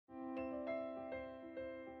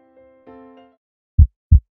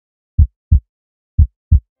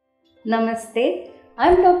Namaste.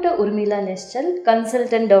 I'm Dr. Urmila Nischal,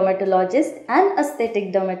 consultant dermatologist and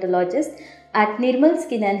aesthetic dermatologist at Nirmal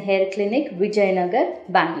Skin and Hair Clinic, Vijayanagar,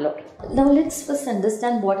 Bangalore. Now let's first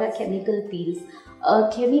understand what are chemical peels.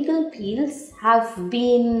 Chemical peels have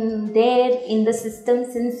been there in the system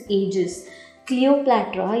since ages.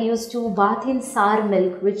 Cleopatra used to bath in sour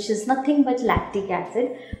milk, which is nothing but lactic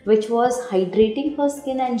acid, which was hydrating her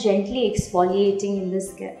skin and gently exfoliating in the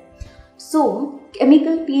skin. So,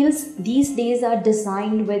 chemical peels these days are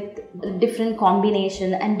designed with different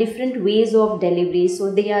combination and different ways of delivery.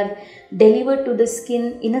 So, they are delivered to the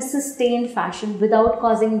skin in a sustained fashion without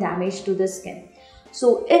causing damage to the skin.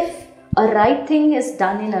 So, if a right thing is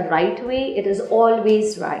done in a right way, it is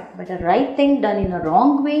always right. But a right thing done in a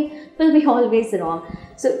wrong way will be always wrong.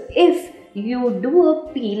 So, if you do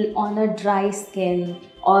a peel on a dry skin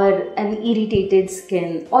or an irritated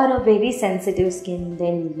skin or a very sensitive skin,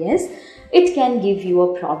 then yes, it can give you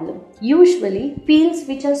a problem. Usually peels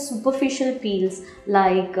which are superficial peels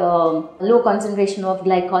like low concentration of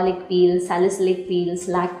glycolic peels, salicylic peels,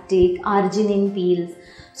 lactic, arginine peels,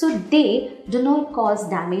 so they do not cause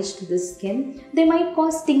damage to the skin. They might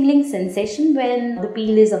cause tingling sensation when the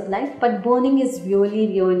peel is applied, but burning is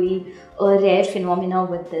really a rare phenomena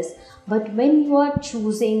with this. But when you are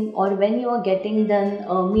choosing or when you are getting done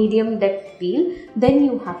a medium depth peel, then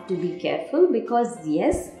you have to be careful, because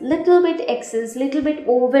yes, little bit excess, little bit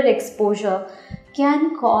overexposure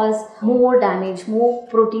can cause more damage, more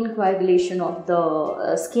protein coagulation of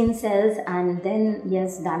the skin cells, and then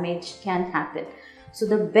yes, damage can happen. So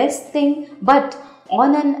the best thing, but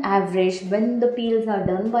on an average, when the peels are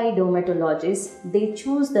done by dermatologists, they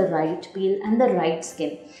choose the right peel and the right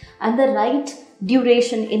skin and the right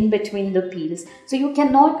duration in between the peels. So you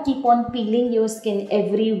cannot keep on peeling your skin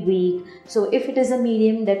every week. So if it is a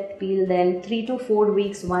medium depth peel, then 3 to 4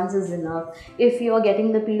 weeks once is enough. If you are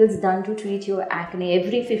getting the peels done to treat your acne,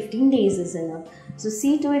 every 15 days is enough. So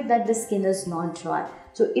see to it that the skin is not dry.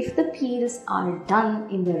 So if the peels are done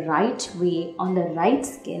in the right way on the right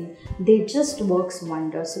skin, they just works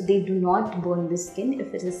wonders. So they do not burn the skin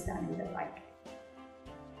if it is done in the right way.